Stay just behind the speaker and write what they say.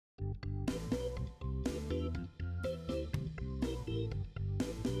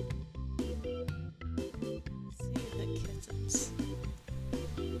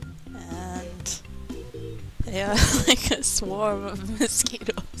They are like a swarm of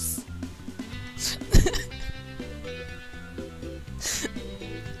mosquitoes.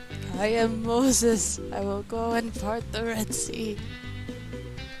 I am Moses. I will go and part the Red Sea,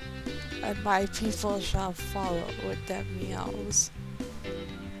 and my people shall follow with their meows.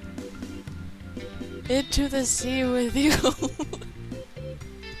 Into the sea with you.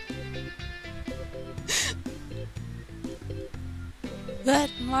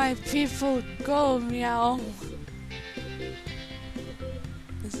 Let my people go, meow.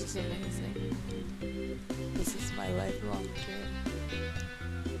 This is amazing. This is my lifelong dream.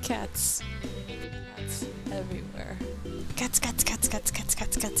 Cats. Cats everywhere. Cats, cats, cats, cats, cats,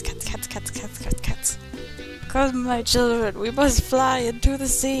 cats, cats, cats, cats, cats, cats, cats, cats. Come, my children, we must fly into the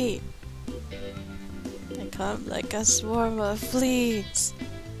sea. They come like a swarm of fleas.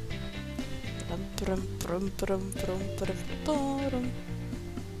 Brum, brum, brum, brum, brum, brum, brum.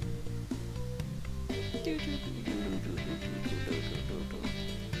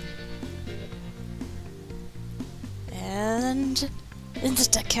 And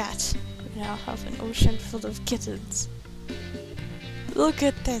Insta-cat. We now have an ocean full of kittens. Look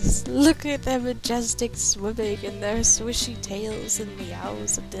at this! Look at their majestic swimming and their swishy tails and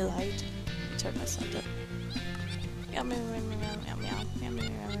meows of delight. Turn my sound up. Meow meow meow meow meow meow meow meow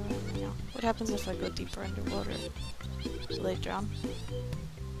meow meow. What happens if I go deeper underwater? Will they drown?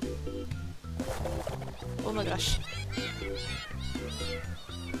 Oh my gosh.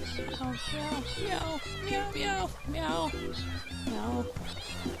 Meow meow meow meow meow meow.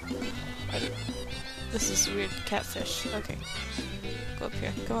 This is weird catfish. Okay. Go up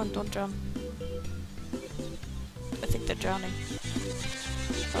here. Come on, don't drown. I think they're drowning.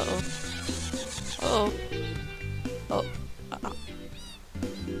 Uh-oh. Uh-oh. Oh.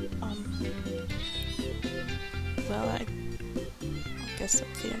 Well, I guess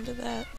that's the end of that.